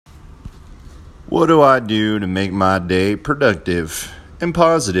What do I do to make my day productive and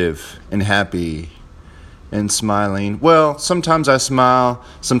positive and happy and smiling? Well, sometimes I smile,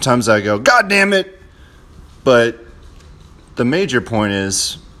 sometimes I go, God damn it! But the major point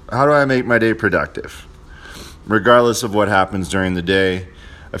is, how do I make my day productive? Regardless of what happens during the day,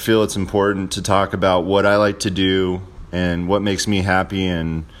 I feel it's important to talk about what I like to do and what makes me happy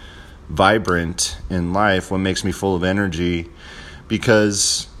and vibrant in life, what makes me full of energy,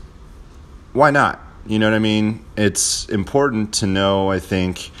 because why not? You know what I mean? It's important to know, I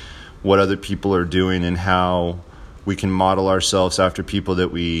think, what other people are doing and how we can model ourselves after people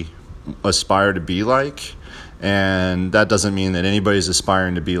that we aspire to be like. And that doesn't mean that anybody's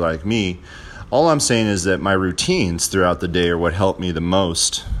aspiring to be like me. All I'm saying is that my routines throughout the day are what help me the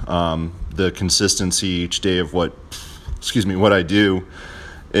most. The consistency each day of what I do,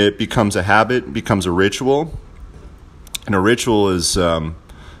 it becomes a habit, becomes a ritual. And a ritual is a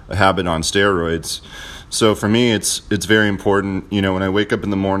habit on steroids. So for me, it's very important. You know, when I wake up in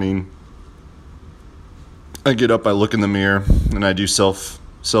the morning, I get up, I look in the mirror, and I do self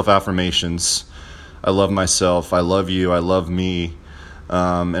affirmations. I love myself. I love you. I love me.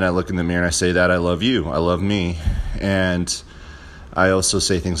 And I look in the mirror and I say that I love you. I love me. And I also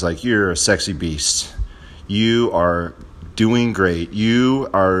say things like, you're a sexy beast. You are doing great. You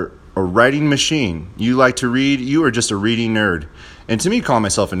are a writing machine. You like to read. You are just a reading nerd. And to me, calling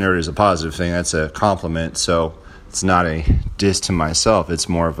myself a nerd is a positive thing. That's a compliment. So it's not a diss to myself. It's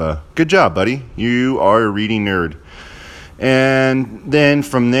more of a good job, buddy. You are a reading nerd. And then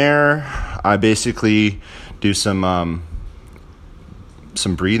from there, I basically do some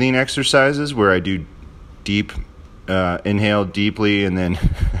breathing exercises where I do deep, inhale deeply and then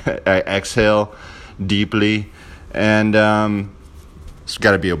I exhale deeply. And there's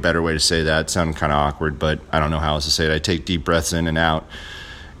got to be a better way to say that. It sounded kind of awkward, but I don't know how else to say it. I take deep breaths in and out.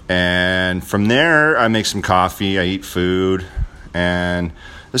 And from there, I make some coffee, I eat food, and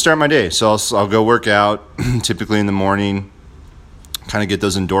I start my day. So I'll go work out, typically in the morning, kind of get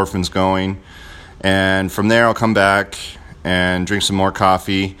those endorphins going. And from there, I'll come back and drink some more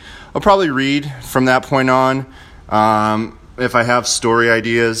coffee. I'll probably read from that point on. If I have story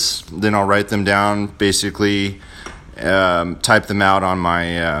ideas, then I'll write them down, basically type them out on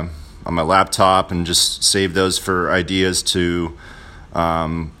my laptop and just save those for ideas to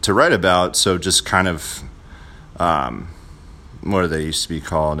write about. So just kind of, what do they used to be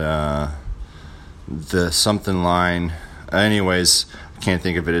called? The something line. Anyways, I can't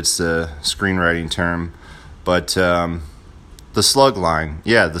think of it. It's the screenwriting term. But the slug line.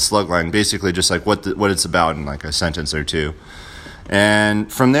 Yeah, the slug line. Basically just like what it's about in like a sentence or two.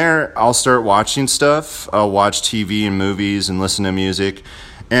 And from there, I'll start watching stuff. I'll watch TV and movies and listen to music.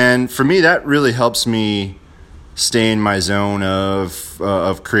 And for me, that really helps me stay in my zone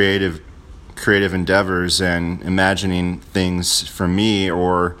of creative endeavors and imagining things for me,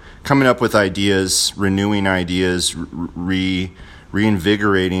 or coming up with ideas, renewing ideas,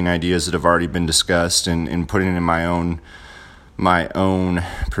 reinvigorating ideas that have already been discussed, and putting it in my own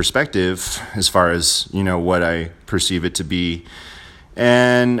perspective as far as, you know, what I perceive it to be.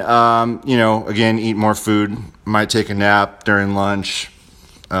 And, you know, again, eat more food, might take a nap during lunch,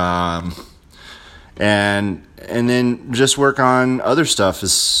 and then just work on other stuff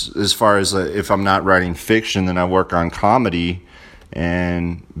as far as if I'm not writing fiction, then I work on comedy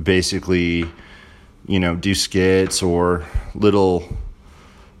and basically, you know, do skits or little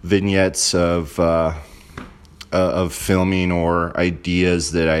vignettes of filming or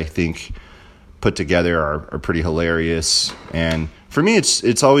ideas that I think put together are pretty hilarious. And for me,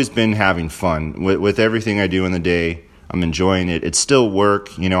 it's always been having fun with everything I do in the day. I'm enjoying it. It's still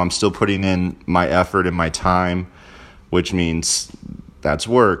work. You know, I'm still putting in my effort and my time, which means that's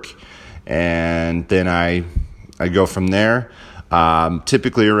work. And then I go from there.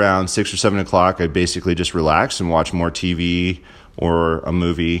 Typically around 6 or 7 o'clock, I basically just relax and watch more TV or a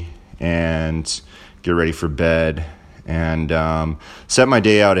movie and get ready for bed. And set my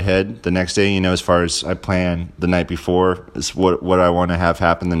day out ahead the next day, you know, as far as I plan the night before is what I want to have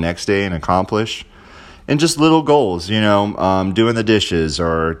happen the next day and accomplish. And just little goals, you know, doing the dishes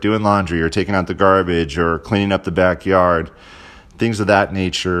or doing laundry or taking out the garbage or cleaning up the backyard, things of that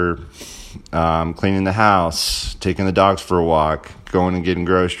nature, cleaning the house, taking the dogs for a walk, going and getting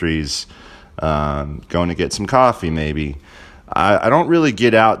groceries, going to get some coffee maybe. I don't really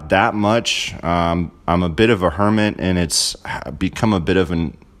get out that much. I'm a bit of a hermit, and it's become a bit of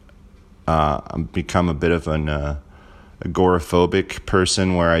an agoraphobic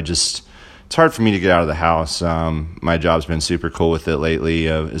person where it's hard for me to get out of the house. My job's been super cool with it lately,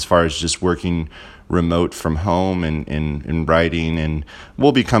 as far as just working remote from home and writing, and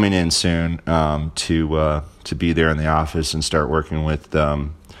we'll be coming in soon to be there in the office and start working with the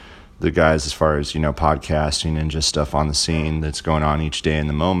guys as far as, podcasting and just stuff on the scene that's going on each day in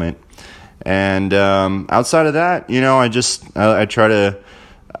the moment. And outside of that,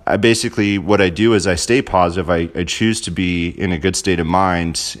 I basically, what I do is I stay positive. I choose to be in a good state of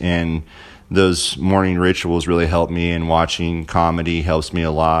mind, and those morning rituals really help me, and watching comedy helps me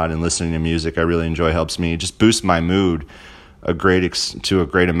a lot, and listening to music I really enjoy helps me just boost my mood to a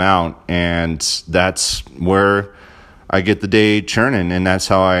great amount. And that's where I get the day churning, and that's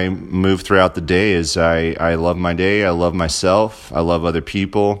how I move throughout the day. Is I love my day, I love myself, I love other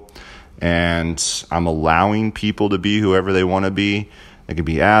people, and I'm allowing people to be whoever they want to be. They could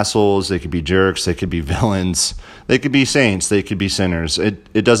be assholes, they could be jerks, they could be villains, they could be saints, they could be sinners.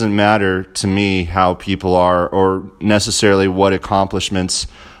 It doesn't matter to me how people are, or necessarily what accomplishments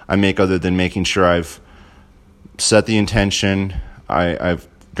I make, other than making sure I've set the intention, I've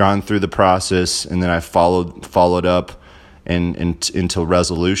gone through the process, and then I followed up until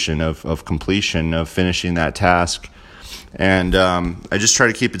resolution of completion, of finishing that task. And I just try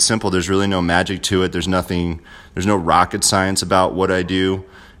to keep it simple. There's really no magic to it. There's no rocket science about what I do.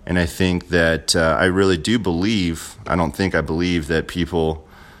 And I think that I really do believe, I believe that people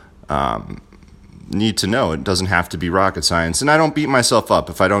need to know. It doesn't have to be rocket science. And I don't beat myself up.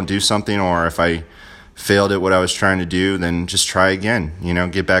 If I don't do something, or if I failed at what I was trying to do, then just try again.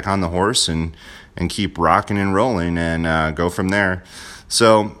 Get back on the horse and keep rocking and rolling, and go from there.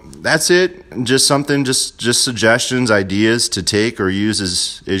 So that's it. Just suggestions, ideas to take or use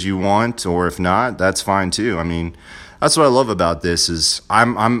as you want, or if not, that's fine too. I mean, that's what I love about this is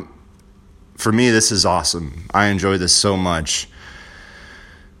for me, this is awesome. I enjoy this so much.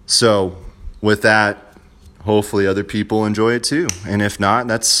 So with that, hopefully other people enjoy it too. And if not,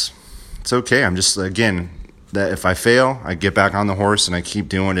 it's okay. I'm just, again, that if I fail, I get back on the horse and I keep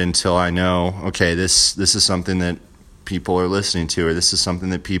doing it until I know, okay, this is something that people are listening to, or this is something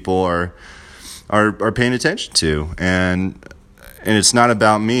that people are paying attention to. And it's not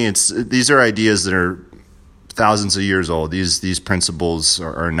about me. These are ideas that are thousands of years old. These principles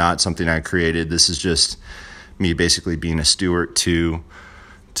are not something I created. This is just me basically being a steward to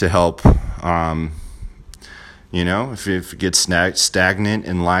help, if it gets stagnant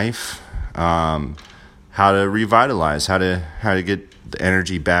in life, how to revitalize, how to get the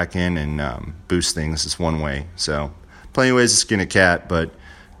energy back in and boost things. Is one way. So plenty of ways to skin a cat, but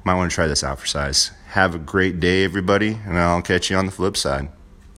might want to try this out for size. Have a great day, everybody, and I'll catch you on the flip side.